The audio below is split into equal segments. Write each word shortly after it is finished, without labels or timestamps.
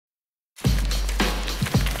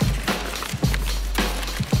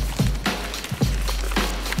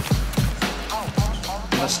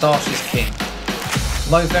Moustache is king.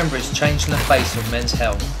 Movember is changing the face of men's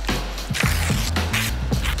health.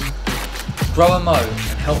 Grow a Mo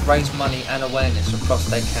and help raise money and awareness of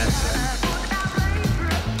prostate cancer.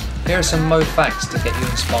 Here are some Mo facts to get you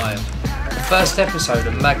inspired. The first episode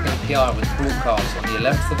of Magnum PR was broadcast on the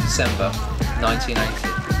 11th of December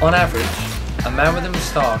 1980. On average, a man with a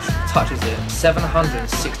moustache touches it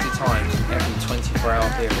 760 times every 24-hour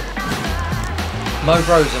period. Mo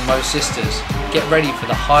Bros and Mo Sisters, get ready for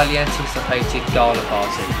the highly anticipated gala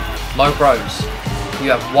party. Mo Bros,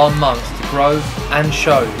 you have 1 month to grow and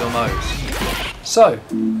show your Mo's. So,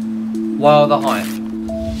 why are the hype?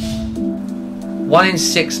 1 in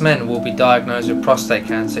 6 men will be diagnosed with prostate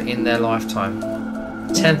cancer in their lifetime.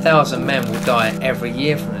 10,000 men will die every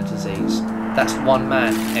year from the disease. That's 1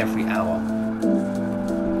 man every hour.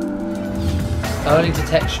 Early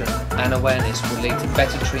detection and awareness will lead to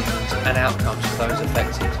better treatment and outcomes for those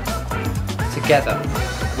affected. Together,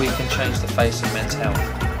 we can change the face of men's health.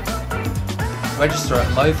 Register at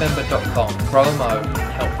Movember.com, grow a Mo,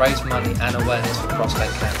 help raise money and awareness for prostate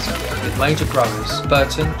cancer. With major growers,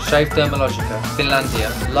 Burton, Shave Dermalogica, Finlandia,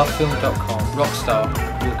 Lovefilm.com, Rockstar,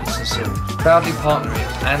 Wilkinson Silk. Proudly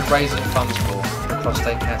partnering and raising funds for the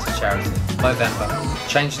prostate cancer charity. Movember,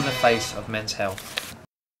 changing the face of men's health.